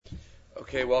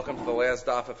Okay, welcome to the last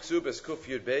daf of Ksubis, Kuf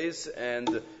Yud Beis,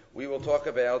 and we will talk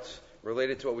about,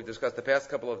 related to what we discussed the past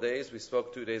couple of days. We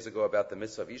spoke 2 days ago about the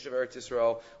mitzvah of Yishuv Eretz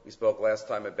Yisrael. We spoke last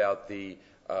time about the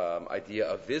idea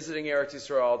of visiting Eretz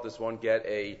Yisrael. Does one get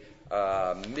a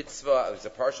mitzvah, it's a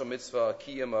partial mitzvah,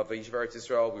 kiyum of Yishuv Eretz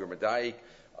Yisrael? We were medayik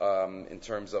in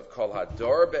terms of Kol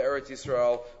Hador Be'eretz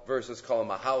Yisrael versus Kol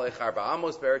Mahalech Arba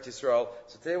Amos Be'eretz Yisrael.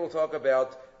 So today we'll talk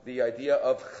about the idea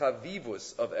of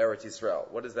chavivus of Eretz Yisrael.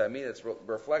 What does that mean? It's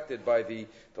reflected by the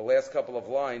last couple of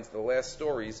lines, the last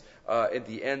stories at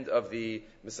the end of the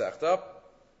Masechta,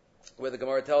 where the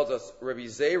Gemara tells us Rabbi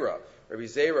Zera,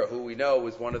 who we know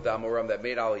was one of the Amoram that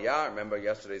made Aliyah. Remember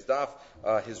yesterday's daf,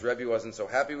 his Rebbe wasn't so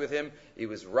happy with him. He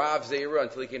was Rav Zera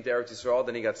until he came to Eretz Yisrael.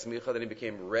 Then he got Smicha. Then he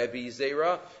became Rebbe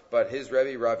Zera. But his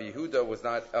Rebbe, Rav Yehuda, was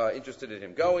not interested in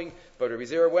him going. But Rabbi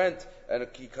Zera went, and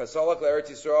he kasalak Eretz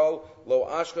Yisrael lo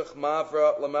ashkach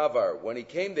mavra lamavar. When he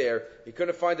came there, he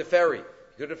couldn't find a ferry.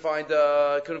 He couldn't find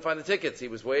the tickets. He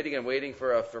was waiting and waiting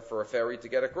for a ferry to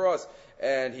get across,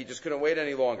 and he just couldn't wait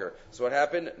any longer. So what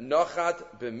happened? Nochat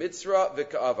b'mitzra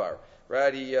v'ka'avar.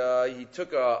 Right? He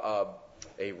took a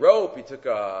rope, he took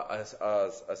a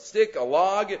stick, a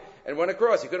log, and went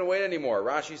across. He couldn't wait anymore.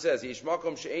 Rashi says, Yish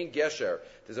makom she'ein gesher.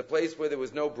 There's a place where there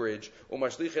was no bridge.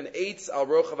 Umashlichen eitz al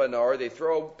rochav anar. They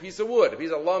throw a piece of wood, a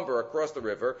piece of lumber across the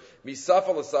river.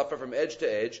 Misafa l'safa, from edge to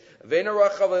edge. Ve'ena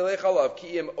rachav leilech alav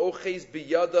ki im oches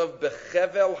biyadav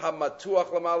bechevel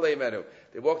hamatuach lamalei menu.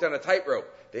 They walked on a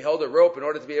tightrope. They held a rope in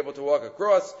order to be able to walk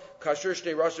across. Kashur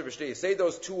shnei rasha v'shnei. Say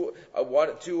those two,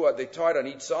 they tied on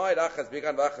each side. Achaz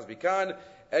bikan v'achaz bikan.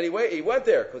 Anyway, he went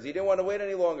there because he didn't want to wait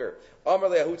any longer. Amar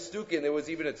le'ahut stuki, and there was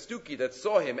even a stuki that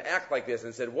saw him act like this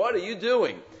and said, "What are you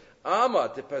doing?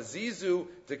 Ama tepazizu,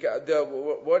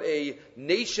 what a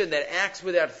nation that acts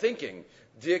without thinking.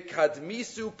 De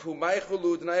kadmisu pumaychu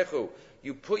ludnaichu."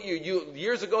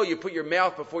 Years ago, you put your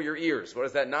mouth before your ears. What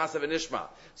is that? Nasav and Ishma.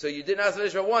 So you did Nasav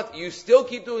and Ishma once. You still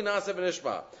keep doing Nasav and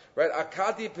Ishma. Right?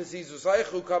 Akati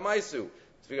pesizusaychu kamaisu.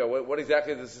 What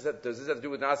exactly does this have to do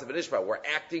with Nasav and Ishma? We're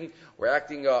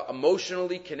acting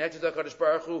emotionally connected to HaKadosh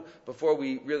Baruch Hu before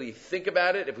we really think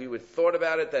about it. If we would thought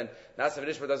about it, then Nasav and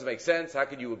Ishma doesn't make sense. How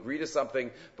could you agree to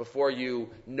something before you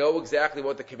know exactly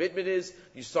what the commitment is?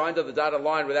 You signed on the dotted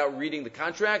line without reading the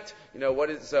contract.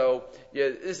 This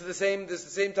is the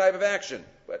same type of action.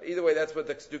 But either way, that's what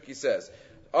the Stuki says.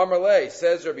 Amarle,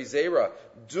 says Rabbi Zera,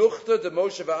 Duchta de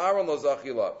Moshe v'Aaron lo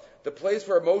zachila. The place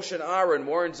where Moshe and Aaron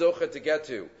weren't zocha to get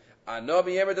to.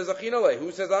 Anabi yemer de zachinale.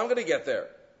 Who says I'm going to get there?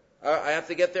 I have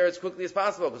to get there as quickly as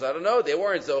possible because I don't know. They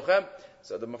weren't zocha.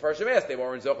 So the Mefarshim asked, they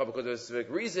weren't zocha because of a specific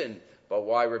reason. But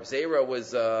why Rabbi Zera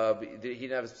was, he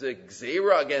didn't have a specific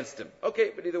Zera against him.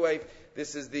 Okay, but either way,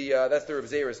 this is that's the Rabbi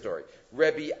Zera story.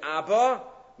 Rabbi Abba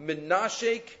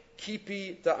Menashek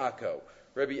Kipi Ta'ako.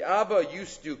 Rabbi Abba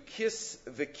used to kiss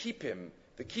the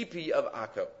kipi of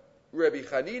Akko. Rabbi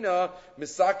Chanina,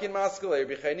 Misakin Maskale,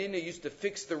 Rabbi Chanina used to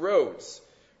fix the roads.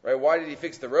 Right? Why did he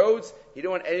fix the roads? He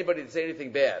didn't want anybody to say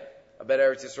anything bad about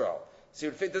Eretz Yisrael. See,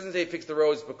 it doesn't say fix the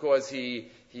roads because he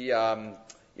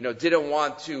didn't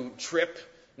want to trip.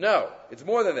 No, it's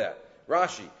more than that.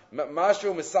 Rashi,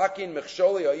 Mashu Misakin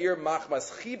Mechsholi Oir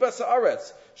Machmas Chiba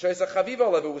Saaretz. Shaisa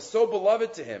Chaviva Lev, it was so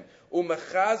beloved to him.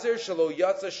 Umechazer Shalo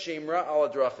Yatza Shemra Al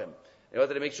Adrachim. In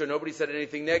order to make sure nobody said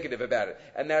anything negative about it.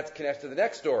 And that connects to the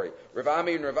next story. Rav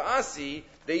Ami and Rav Asi,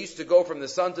 they used to go from the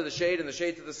sun to the shade and the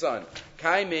shade to the sun.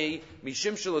 Kaimei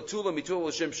Mishimsha Latula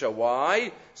Mitula Shimsha.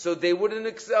 Why? So they wouldn't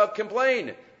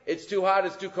complain. It's too hot,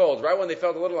 it's too cold. Right when they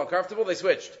felt a little uncomfortable, they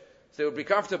switched. So they would be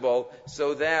comfortable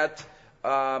so that,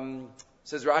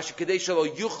 says Rashi, Kadei Shalo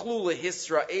Yuchlu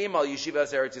Lehisra'im Al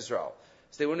Yeshivas Eretz Yisrael.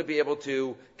 So they wouldn't be able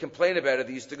to complain about it.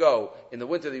 They used to go in the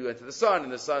winter. They went to the sun. In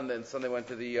the sun they went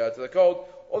to the cold.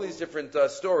 All these different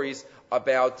stories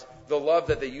about the love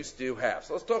that they used to have.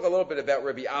 So let's talk a little bit about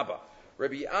Rabbi Abba.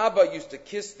 Rabbi Abba used to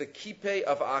kiss the kippeh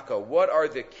of Akko. What are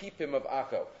the kippim of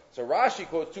Akko? So Rashi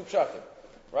quotes two pshatim.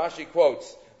 Rashi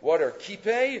quotes what are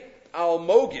kippeh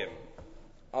almogim.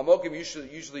 Almogim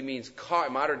usually means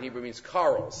modern Hebrew means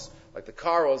corals, like the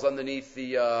corals underneath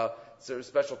the. Sort of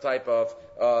special type of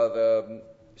the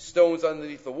stones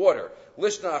underneath the water.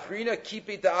 Lishna achrina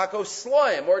kipi da'ako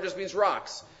slaim, or it just means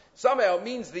rocks. Somehow it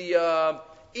means the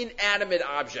inanimate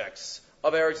objects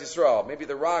of Eretz Yisrael. Maybe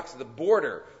the rocks, the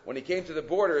border. When he came to the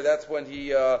border, that's when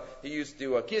he used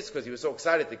to kiss because he was so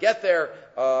excited to get there,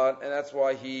 and that's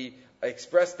why he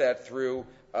expressed that through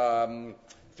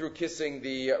kissing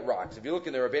the rocks. If you look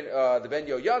in the Ben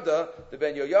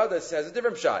Yoyada says a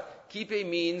different shot. Kippeh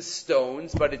means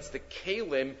stones, but it's the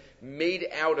kalim made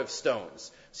out of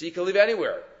stones. So you can live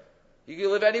anywhere. You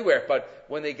can live anywhere, but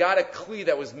when they got a kli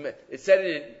that was, it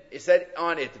said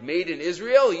on it, made in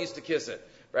Israel, he used to kiss it,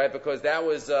 right? Because that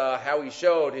was how he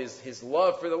showed his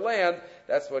love for the land.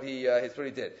 That's what he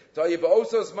did. They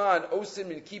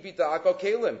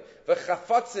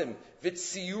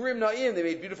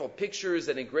made beautiful pictures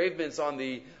and engravements on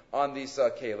these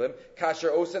kelim.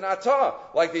 Kasher osen ata,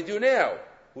 like they do now.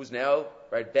 Who's now?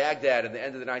 Right, Baghdad in the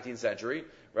end of the 19th century.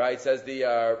 Right, says the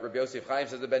Rabbi Yosef Chaim,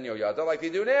 says the Ben Yoyada, like they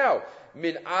do now.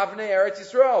 Min avnei Eretz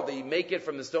Yisrael, they make it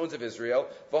from the stones of Israel.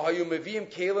 V'hayu meviim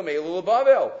kelim elul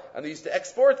Bavel, and they used to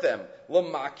export them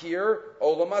l'makir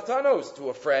o l'matanos, to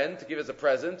a friend to give as a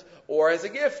present or as a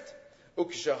gift.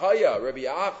 Ukshahaya Rabbi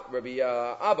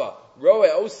Abba roe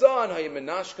osan hayim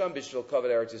menashkam b'shvil kavod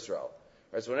Eretz Yisrael.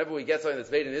 Right, so whenever we get something that's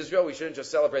made in Israel, we shouldn't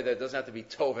just celebrate that it doesn't have to be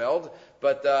toveld,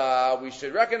 but we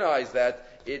should recognize that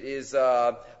it is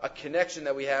a connection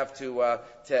that we have to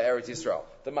Eretz Yisrael.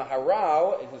 The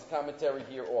Maharal, in his commentary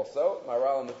here also,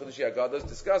 Maharal in the Chidushei Haggadah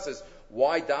discusses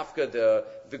why Dafka,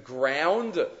 the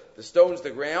ground, the stones,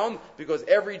 the ground, because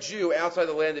every Jew outside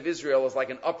the land of Israel is like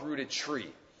an uprooted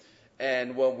tree.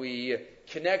 And when we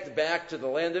connect back to the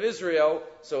land of Israel,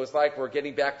 so it's like we're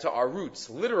getting back to our roots,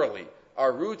 literally.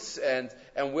 Our roots and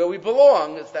where we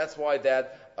belong. That's why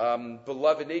that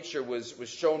beloved nature was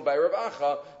shown by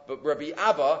Rabbi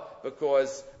Abba,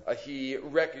 because he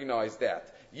recognized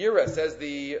that. Yira, says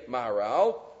the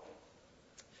Maharal,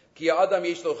 Ki Adam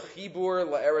yesh lo chibur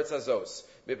la'eretz hazos,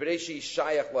 mipnei shehi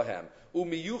shayach lahem,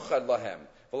 u'miyuchad lahem,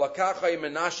 v'lakacha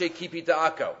Menashe kipi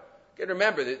ta'ako. Again,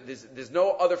 remember, there's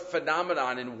no other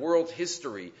phenomenon in world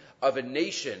history of a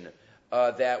nation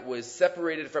that was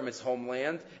separated from its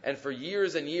homeland, and for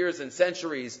years and years and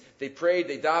centuries, they prayed,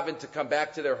 they davened to come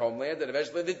back to their homeland, and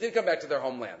eventually they did come back to their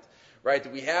homeland. Right?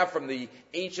 We have from the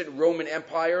ancient Roman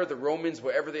Empire, the Romans,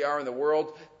 wherever they are in the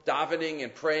world, davening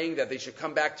and praying that they should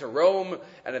come back to Rome,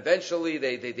 and eventually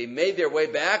they made their way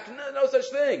back. No such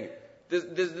thing.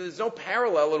 There's no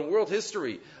parallel in world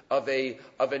history of a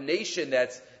nation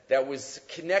that was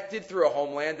connected through a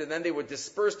homeland, and then they were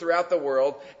dispersed throughout the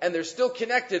world, and they're still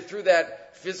connected through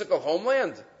that physical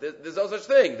homeland. There's no such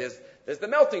thing. There's the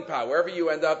melting pot. Wherever you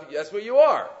end up, that's where you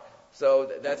are.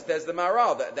 So that's the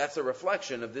Maharal. That's a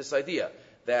reflection of this idea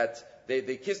that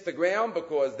they kiss the ground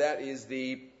because that is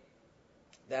the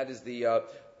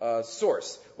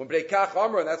source. When Bnei Kach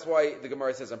Amra, and that's why the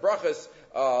Gemara says in Brachas,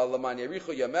 Laman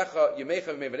Yerichu Yamecha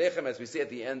Mevarechem, as we see at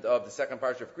the end of the second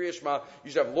parsha of Kriya Shema,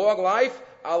 you should have long life.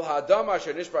 Al Hadam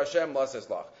Asher Nishbar Hashem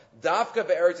Laseslach. Dafka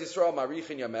be'Eretz Yisrael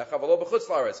Marichin Yamecha V'lo b'chutz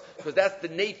la'aretz, because that's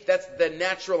the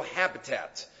natural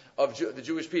habitat of the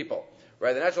Jewish people.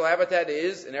 Right, the natural habitat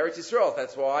is in Eretz Yisrael.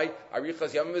 That's why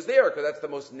Arichas Yamim is there, because that's the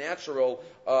most natural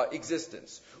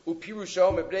existence.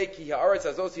 Upirusho mebnei ki haaretz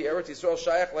hazos hi Eretz Yisrael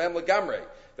shayach lahem legamrei.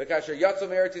 V'kasher yatzom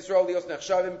Eretz Yisrael lios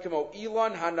nechshavim kemo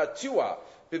ilan hanatua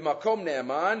b'makom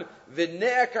ne'eman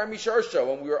v'ne'akar misharsho.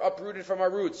 When we were uprooted from our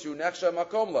roots, through nechshav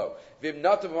makom lo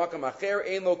v'imnatu b'makam acher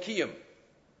ein lo kiyum.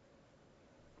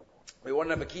 We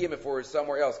wouldn't have a kiyum if we were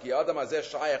somewhere else. Ki adam hazeh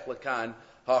shayach lekan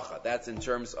hacha. That's in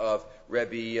terms of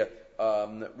Rabbi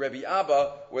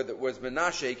Abba, where it was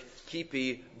Menashe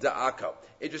Kipi Da'ako.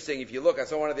 Interesting, if you look, I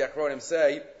saw one of the Achronim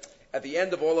say, at the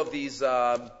end of all of these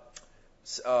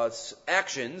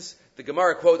actions, the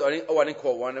Gemara quote, I didn't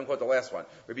quote one, I didn't quote the last one.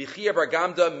 Rabbi Chia bar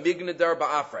Gamda Mignadar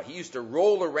Ba'afra. He used to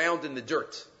roll around in the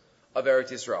dirt of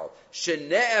Eretz Yisrael.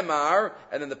 Shene'emar,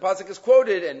 and then the pasuk is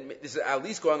quoted, and this is at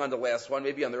least going on the last one,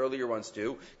 maybe on the earlier ones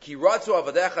too. Ki ratzu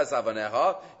avadecha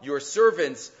zavaneha, your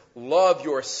servants love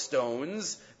your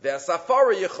stones,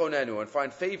 ve'asafara yechonenu, and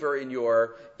find favor in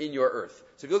your earth.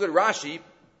 So if you look at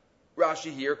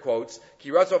Rashi here quotes,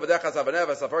 Ki ratzu avadecha zavaneha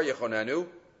ve'asafara yechonenu.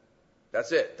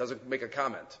 That's it. Doesn't make a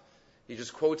comment. He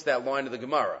just quotes that line of the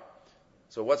Gemara.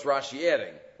 So what's Rashi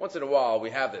adding? Once in a while we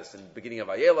have this in the beginning of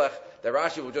Ayelech, that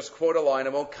Rashi will just quote a line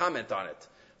and won't comment on it.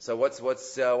 So what's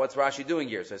Rashi doing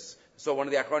here? So one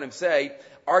of the Achronim say,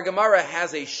 our Gemara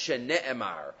has a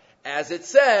shene'emar, as it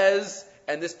says,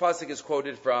 and this pasuk is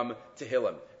quoted from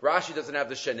Tehillim. Rashi doesn't have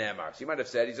the shene'emar. So you might have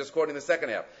said he's just quoting the second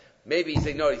half. Maybe he's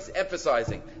saying, no, he's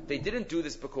emphasizing. They didn't do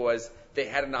this because they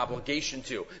had an obligation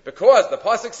to. Because the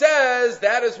pasuk says,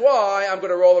 that is why I'm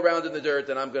going to roll around in the dirt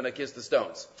and I'm going to kiss the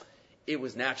stones. It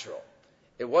was natural.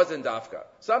 It wasn't dafka.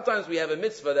 Sometimes we have a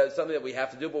mitzvah that's something that we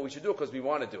have to do, but we should do it because we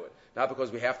want to do it, not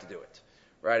because we have to do it.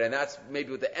 Right? And that's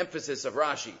maybe with the emphasis of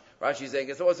Rashi. Rashi is saying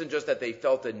it wasn't just that they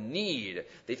felt a need,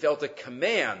 they felt a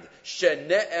command.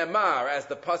 Shene'emar, as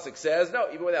the pasuk says. No,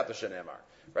 even without the shene'emar.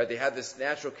 Right? They had this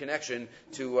natural connection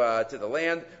to the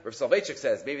land. Rav Soloveitchik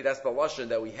says maybe that's the lashon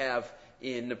that we have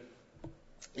in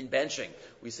in benching.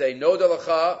 We say Noda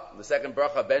L'cha, the second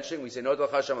bracha benching, we say Noda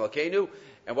L'cha Hashem Elokeinu.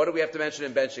 And what do we have to mention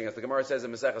in benching? As the Gemara says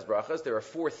in Maseches Brachas, there are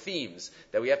 4 themes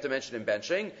that we have to mention in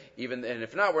benching, and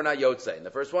if not, we're not Yotzei. And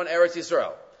the first one, Eretz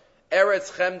Yisrael.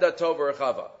 Eretz Chemda Tov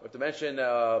Rechava. We have to mention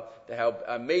how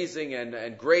amazing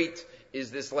and great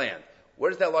is this land. Where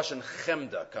does that Lashon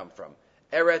Chemda come from?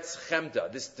 Eretz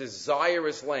Chemda, this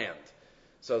desirous land.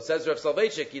 So it says Rav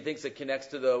Soloveitchik, he thinks it connects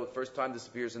to the first time this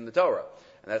appears in the Torah.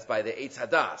 And that's by the Eitz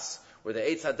Hadas, where the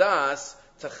Eitz Hadas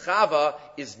to Chava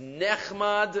is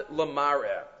Nechmad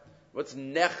Lamare. What's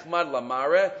Nechmad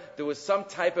Lamare? There was some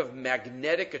type of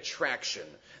magnetic attraction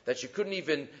that you couldn't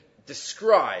even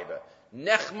describe.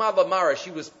 Nechmad Lamare,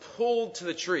 she was pulled to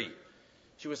the tree.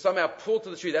 She was somehow pulled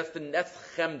to the tree. That's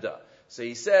Chemda. So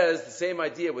he says the same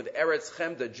idea with Eretz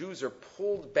Chemda. Jews are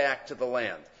pulled back to the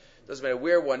land. Doesn't matter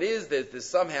where one is, there's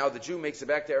somehow the Jew makes it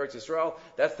back to Eretz Yisrael.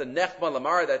 That's the Nechma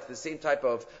Lamar, that's the same type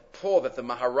of pull that the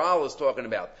Maharal is talking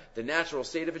about. The natural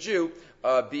state of a Jew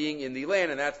being in the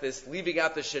land, and that's this leaving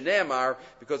out the Shenamar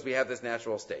because we have this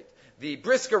natural state. The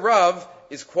Brisker Rav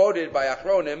is quoted by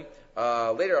Achronim,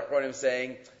 later Achronim,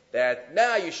 saying that,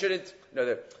 you shouldn't,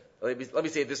 let me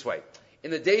say it this way. In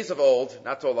the days of old,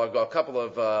 not so long ago, a couple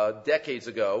of decades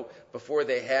ago, before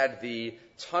they had the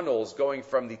tunnels going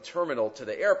from the terminal to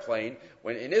the airplane,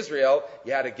 when in Israel,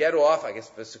 you had to get off, I guess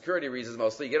for security reasons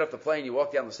mostly, you get off the plane, you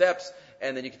walk down the steps,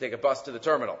 and then you can take a bus to the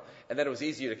terminal. And then it was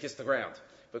easier to kiss the ground,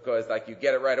 because you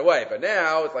get it right away. But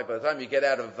now, it's like by the time you get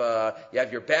out of, you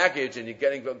have your baggage, and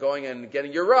you're going and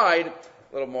getting your ride,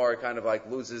 a little more kind of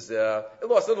loses, it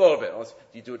lost a little bit. Unless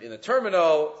you do it in the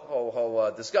terminal,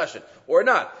 whole discussion. Or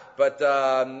not. But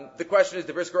the question is,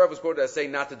 the Brisker Rav was quoted as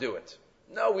saying not to do it.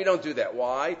 No, we don't do that.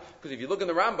 Why? Because if you look in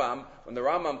the Rambam, when the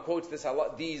Rambam quotes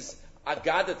these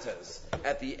Agadatas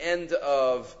at the end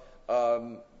of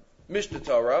Mishnah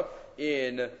Torah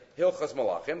in Hilchas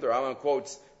Malachim, the Rambam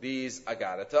quotes these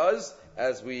Agadatas,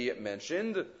 as we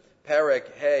mentioned,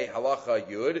 Perek Hey Halacha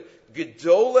Yud,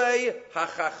 Gedolei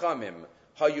HaChachamim,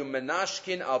 Hayu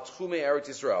Menashkin al Tchume Eretz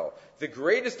Yisrael. The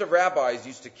greatest of rabbis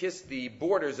used to kiss the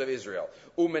borders of Israel.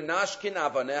 Umenashkin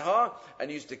avaneha,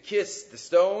 and used to kiss the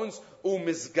stones.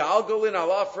 Umizgalgalin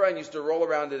alafra, and used to roll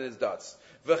around in his dots.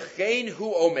 V'chein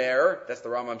hu omer, that's the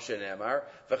Rambam Shenemar.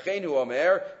 V'chein hu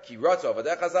omer, ki ratzo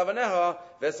vadecha zavaneha,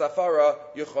 v'safara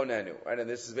yuchonenu. Right, and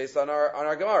this is based on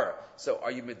our Gemara. So,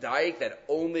 are you medayik that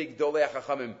only Gdolei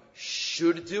HaChachamim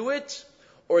should do it?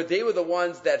 Or they were the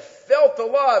ones that felt the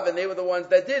love, and they were the ones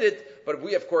that did it, but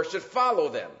we, of course, should follow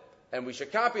them, and we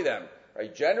should copy them.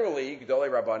 Right? Generally, Gdolei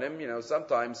Rabbanim,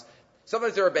 sometimes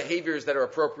there are behaviors that are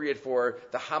appropriate for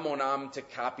the Hamonam to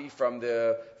copy from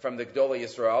the Gdolei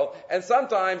Yisrael, and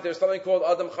sometimes there's something called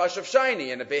Adam Chashav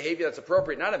Shaini, and a behavior that's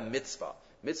appropriate, not a mitzvah.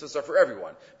 Mitzvahs are for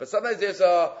everyone. But sometimes there's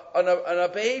a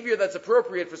behavior that's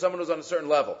appropriate for someone who's on a certain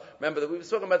level. Remember that we've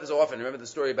spoken about this often. Remember the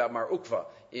story about Mar Ukva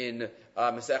in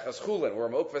Maseches Chulin, where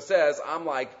Mar Ukva says, I'm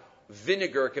like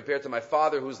vinegar compared to my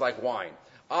father who's like wine.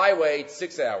 I wait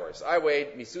 6 hours. I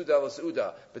wait misuda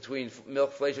l'suda between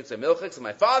milk fleishiks and milchiks. And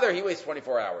my father, he waits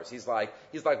 24 hours. He's like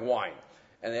wine.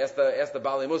 And they asked the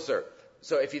Bali Musar.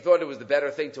 So if he thought it was the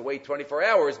better thing to wait 24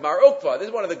 hours, Mar Ukva, this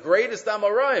is one of the greatest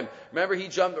Amoraim. Remember, he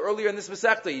jumped earlier in this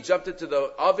Masechta, he jumped into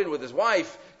the oven with his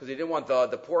wife because he didn't want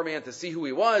the poor man to see who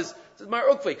he was. This is Mar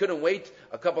Ukva. He couldn't wait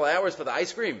a couple of hours for the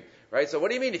ice cream. Right? So what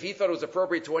do you mean if he thought it was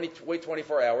appropriate to wait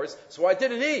 24 hours? So why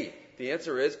didn't he? The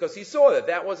answer is because he saw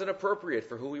that wasn't appropriate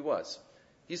for who he was.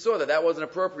 He saw that wasn't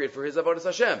appropriate for his Avodas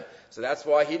Hashem. So that's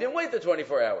why he didn't wait the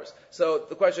 24 hours. So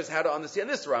the question is how to understand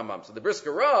this Rambam. So the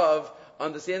Brisker Rav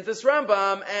understands this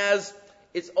Rambam as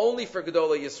it's only for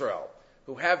Gedolei Yisrael,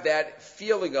 who have that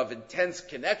feeling of intense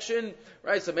connection,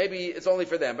 right? So maybe it's only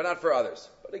for them, but not for others.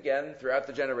 But again, throughout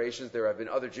the generations, there have been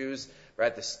other Jews,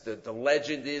 right? The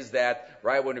legend is that,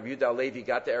 right, when Rabbi Yehuda Levi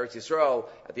got to Eretz Yisrael,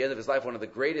 at the end of his life, one of the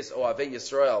greatest Ohavei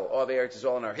Eretz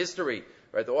Yisrael in our history,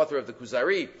 right, the author of the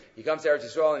Kuzari, he comes to Eretz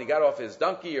Yisrael and he got off his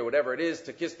donkey or whatever it is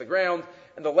to kiss the ground,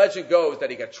 and the legend goes that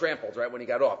he got trampled, right, when he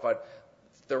got off. But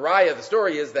the raya, the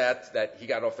story is that he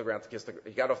got off the ground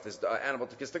he got off this animal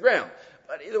to kiss the ground.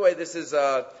 But either way, this is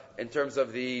in terms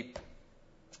of the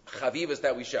chavivas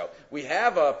that we show. We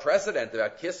have a precedent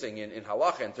about kissing in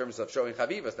halacha in terms of showing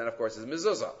chavivas. Then, of course, is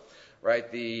mezuzah, right?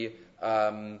 The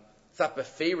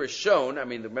tzapefir is shown. I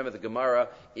mean, remember the Gemara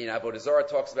in Avodah Zarah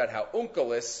talks about how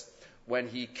Onkelos, when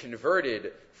he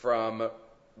converted from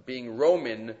being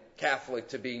Roman Catholic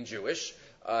to being Jewish,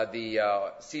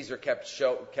 Caesar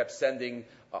kept sending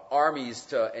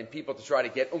armies and people to try to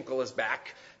get Onkelos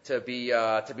back to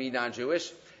be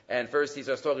non-Jewish. And first he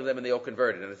starts talking to them and they all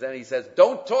converted. And then he says,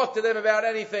 don't talk to them about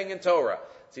anything in Torah.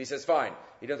 So he says, fine.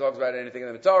 He doesn't talk about anything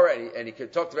in the Torah, and he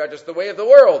talked about just the way of the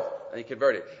world, and he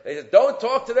converted. And he says, don't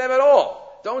talk to them at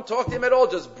all. Don't talk to him at all.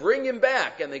 Just bring him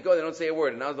back. And they go, they don't say a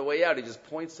word. And on the way out, he just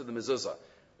points to the mezuzah.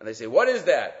 And they say, what is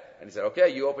that? And he said, okay,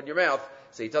 you open your mouth.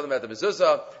 So he tells them about the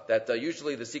mezuzah, that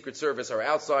usually the Secret Service are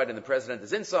outside and the president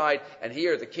is inside, and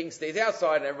here the king stays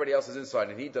outside and everybody else is inside,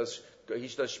 and he does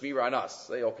shmira on us.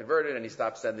 They all converted, and he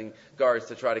stopped sending guards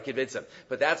to try to convince him.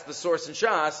 But that's the source in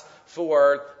Shas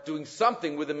for doing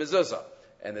something with the mezuzah.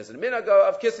 And there's a minhag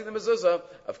of kissing the mezuzah,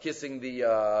 of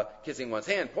kissing one's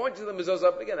hand, pointing to the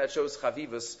mezuzah. But again, that shows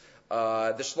chavivus.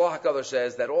 The Shloach HaKadosh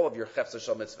says that all of your chefsa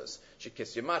shel mitzvahs should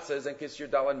kiss your matzahs and kiss your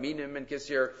dalan minim and kiss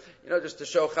your, just to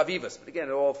show chavivus. But again,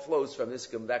 it all flows from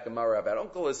that Gemara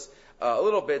about Onkelos a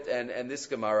little bit, and this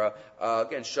Gemara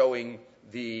again showing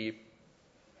the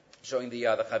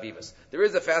chavivus. There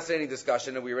is a fascinating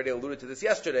discussion, and we already alluded to this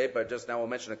yesterday, but just now we'll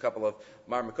mention a couple of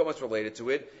Mar Mekomos related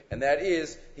to it, and that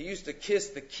is, he used to kiss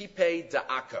the Kipei da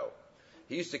Akko.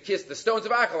 He used to kiss the stones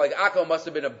of Akko, like Akko must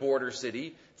have been a border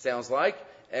city, sounds like,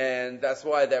 and that's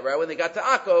why that right when they got to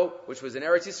Akko, which was in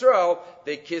Eretz Yisrael,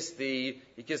 he kissed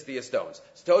the stones.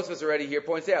 So Tosfos already here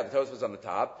points out, the Tosfos on the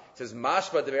top, says,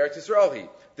 Mashma de Eretz Yisrael he.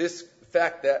 This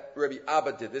fact that Rabbi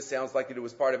Abba did this sounds like it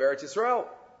was part of Eretz Yisrael.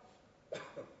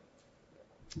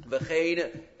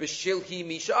 V'chein b'shilhi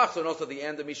mishach, and also the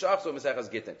end of mishach, so Mesechas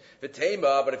Gittin.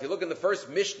 V'tema, but if you look in the first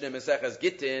Mishnah, Mesechas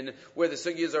Gittin, where the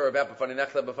sugyas are about b'fanei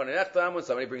nechtam, when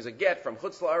somebody brings a get from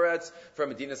Chutz La'aretz,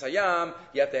 from Medinas Hayam,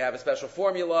 you have to have a special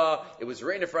formula. It was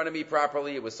written in front of me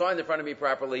properly, it was signed in front of me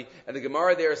properly, and the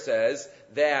Gemara there says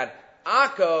that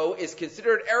Akko is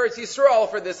considered Eretz Yisrael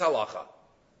for this halacha.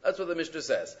 That's what the Mishnah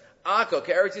says. Akko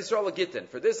ke'eretz Yisrael gittin.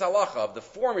 For this halacha of the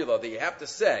formula that you have to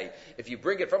say, if you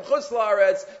bring it from Chutz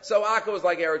La'aretz, so Akko is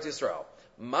like Eretz Yisrael.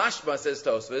 Mashma, says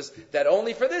Tosfos, that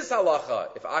only for this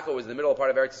halacha, if Akko was in the middle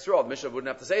part of Eretz Yisrael, the Mishnah wouldn't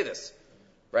have to say this.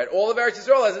 Right? All of Eretz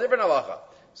Yisrael has a different halacha.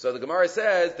 So the Gemara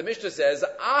says, the Mishnah says,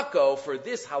 Akko for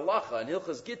this halacha in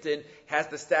Hilchas Gittin has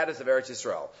the status of Eretz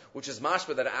Yisrael, which is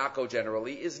mashma that Akko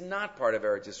generally is not part of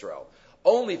Eretz Yisrael.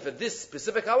 Only for this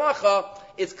specific halacha,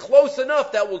 it's close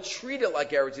enough that we'll treat it like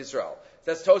Eretz Yisrael.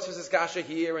 That's Tosfos' kasha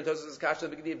here, and Tosfos' kasha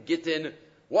in the beginning of Gittin.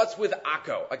 What's with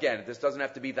Akko? Again, this doesn't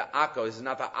have to be the Akko. This is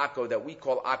not the Akko that we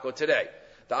call Akko today.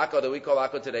 The Akko that we call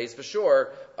Akko today is for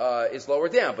sure is lower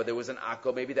down, but there was an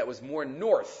Akko maybe that was more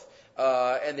north,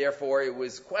 and therefore it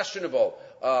was questionable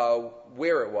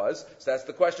where it was. So that's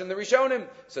the question in the Rishonim.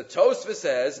 So Tosfos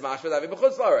says, Mashma davi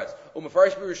b'chutz la'aretz.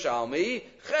 Umefarish b'Yerushalmi,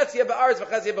 chetzia ba'aretz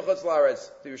v'chetzia b'chutz la'aretz.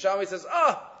 The Yerushalmi says,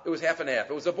 it was half and half.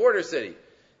 It was a border city.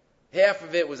 Half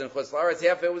of it was in Chutz La'aretz,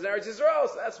 half of it was in Eretz Yisrael.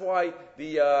 So that's why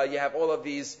you have all of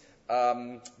these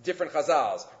different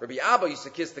chazals. Rabbi Abba used to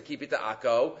kiss the Kipita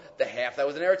Akko, the half that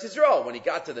was in Eretz Yisrael. When he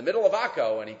got to the middle of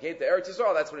Akko and he came to Eretz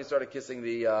Yisrael, that's when he started kissing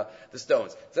the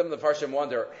stones. Some of the Parshim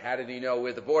wonder, how did he know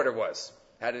where the border was?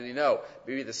 How did he know?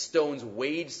 Maybe the stones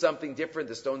weighed something different.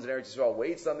 The stones in Eretz Yisrael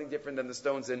weighed something different than the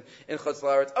stones in Chutz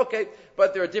La'aretz. Okay,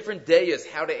 but there are different dayas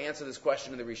how to answer this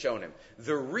question in the Rishonim.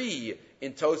 The Ri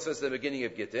in Tosfos at the beginning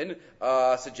of Gittin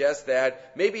suggests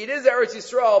that maybe it is Eretz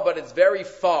Yisrael, but it's very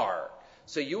far.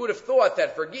 So you would have thought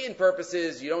that for Gittin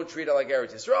purposes, you don't treat it like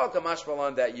Eretz Yisrael, Kamash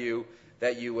Malan, that you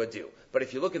do. But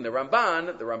if you look in the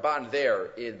Ramban there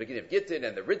in the beginning of Gittin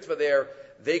and the Ritva there,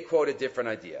 they quote a different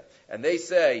idea. And they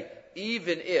say,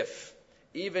 even if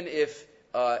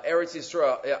Eretz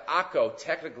Yisrael, Akko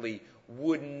technically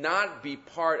would not be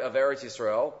part of Eretz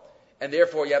Yisrael, and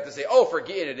therefore you have to say, for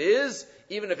Gittin it is,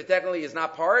 even if it technically is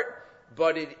not part,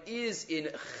 but it is in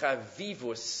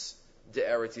Chavivus de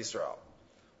Eretz Yisrael.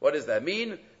 What does that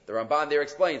mean? The Ramban there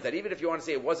explains that even if you want to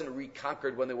say it wasn't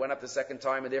reconquered when they went up the second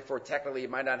time, and therefore technically it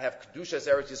might not have Kedushas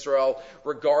Eretz Yisrael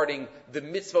regarding the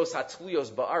mitzvos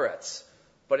hatzliyos ba'aretz,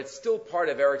 but it's still part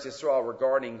of Eretz Yisrael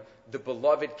regarding the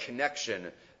beloved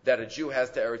connection that a Jew has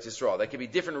to Eretz Yisrael. There can be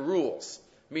different rules,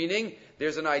 meaning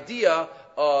there's an idea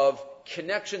of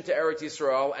connection to Eretz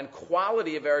Yisrael and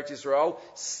quality of Eretz Yisrael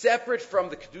separate from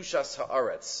the Kedushas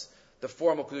Haaretz, the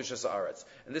formal Kedushas Haaretz.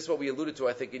 And this is what we alluded to,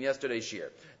 I think, in yesterday's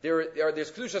shir.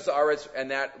 There's Kedushas Haaretz,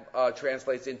 and that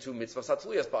translates into mitzvah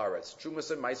satzliyas ba'aretz,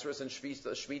 Trumas and Meiseres and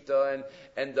Shvita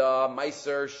and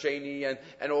Meiser, Sheni,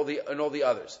 and all the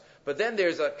others. But then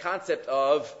there's a concept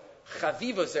of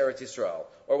Chavivos Eretz Yisrael,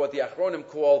 or what the Achronim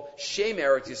call Shem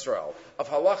Eretz Yisrael, of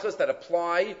halachas that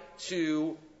apply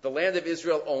to the land of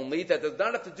Israel only, that does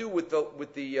not have to do with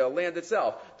the land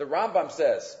itself. The Rambam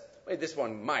says, this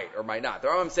one might or might not. The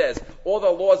Rambam says, all the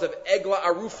laws of Egla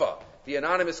Arufa, the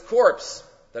anonymous corpse,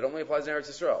 that only applies in Eretz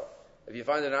Yisrael. If you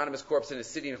find an anonymous corpse in a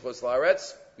city in Chutz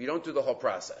La'aretz, but you don't do the whole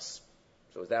process.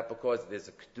 So is that because there's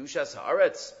a Kedushas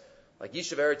Haaretz, like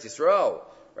Yishuv Eretz Yisrael,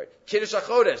 right? Kiddush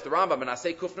HaChodesh, the Rambam in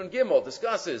Asay Kufnun Gimel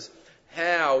discusses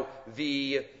how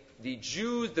the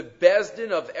Jews, the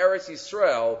Bezdin of Eretz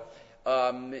Yisrael,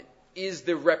 is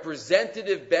the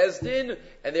representative Bezdin,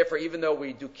 and therefore even though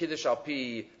we do Kiddush Al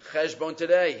Pi Cheshbon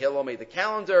today, Hillel made the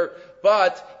calendar,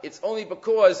 but it's only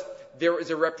because there is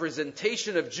a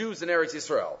representation of Jews in Eretz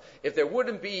Yisrael. If there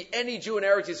wouldn't be any Jew in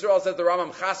Eretz Yisrael, says the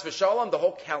Rambam, Chas v'Shalom, the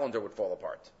whole calendar would fall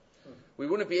apart. We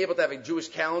wouldn't be able to have a Jewish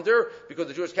calendar because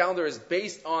the Jewish calendar is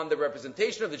based on the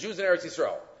representation of the Jews in Eretz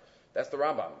Yisrael. That's the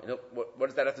Rambam. What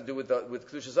does that have to do with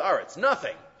Kedushas Haaretz?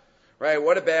 Nothing. Right?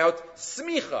 What about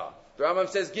Smicha? The Rambam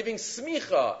says giving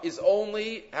Smicha is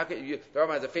only, the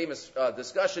Rambam has a famous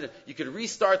discussion, you could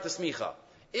restart the Smicha.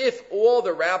 If all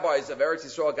the rabbis of Eretz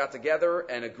Yisrael got together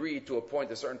and agreed to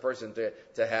appoint a certain person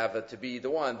to be the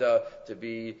one, to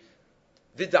be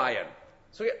the Dayan.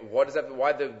 So what is that?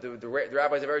 Why the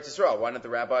rabbis of Eretz Yisrael? Why not the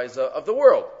rabbis of the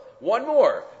world? One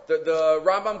more. The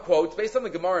Rambam quotes, based on the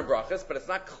Gemara in Brachas, but it's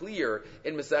not clear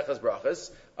in Maseches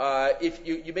Brachas, if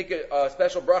you make a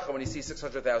special bracha when you see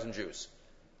 600,000 Jews.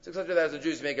 600,000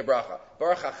 Jews, you make a bracha.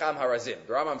 Baruch Hacham Harazim.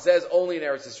 The Rambam says only in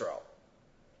Eretz Yisrael.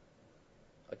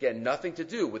 Again, nothing to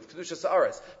do with Kedushas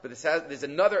Haaretz, but there's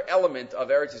another element of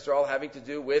Eretz Yisrael having to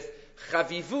do with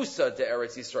Chavivusa de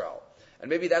Eretz Yisrael. And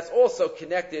maybe that's also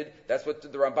connected, that's what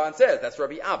the Ramban says, that's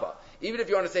Rabbi Abba. Even if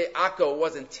you want to say Akko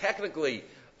wasn't technically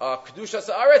Kedushas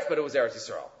Haaretz, but it was Eretz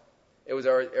Yisrael. It was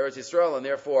Eretz Yisrael, and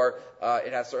therefore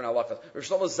it has certain halachas. Rav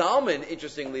Shlomo Zalman,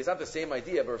 interestingly, it's not the same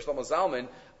idea, but Rav Shlomo Zalman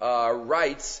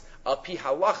writes al pi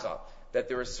halacha that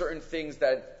there are certain things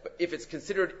that, if it's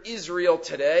considered Israel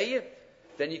today,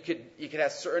 then you could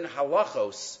have certain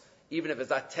halachos, even if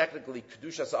it's not technically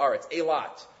Kedushas Haaretz.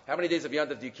 Eilat. How many days of Yom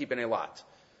Tov do you keep in Eilat?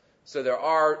 So there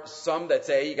are some that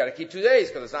say you got to keep 2 days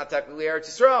because it's not technically Eretz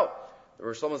Yisrael. The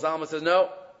Rosh Shlomo Zalman says no,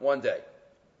 1 day.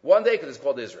 1 day because it's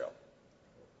called Israel.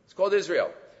 It's called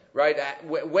Israel, right?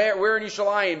 Where in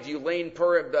Yerushalayim do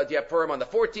you have Purim on the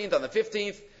 14th, on the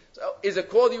 15th? So is it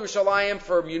called Yerushalayim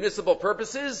for municipal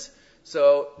purposes?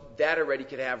 So that already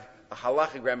could have a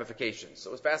halachic ramification.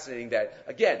 So it's fascinating that,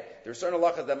 again, there are certain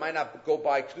halachas that might not go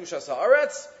by Kedushas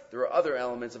Haaretz. There are other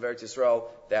elements of Eretz Yisrael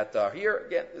that are here.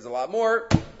 Again, there's a lot more,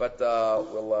 but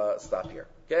we'll stop here.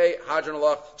 Okay, Hadron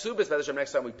Alach Ksubis.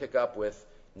 Next time we pick up with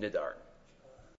Nidar.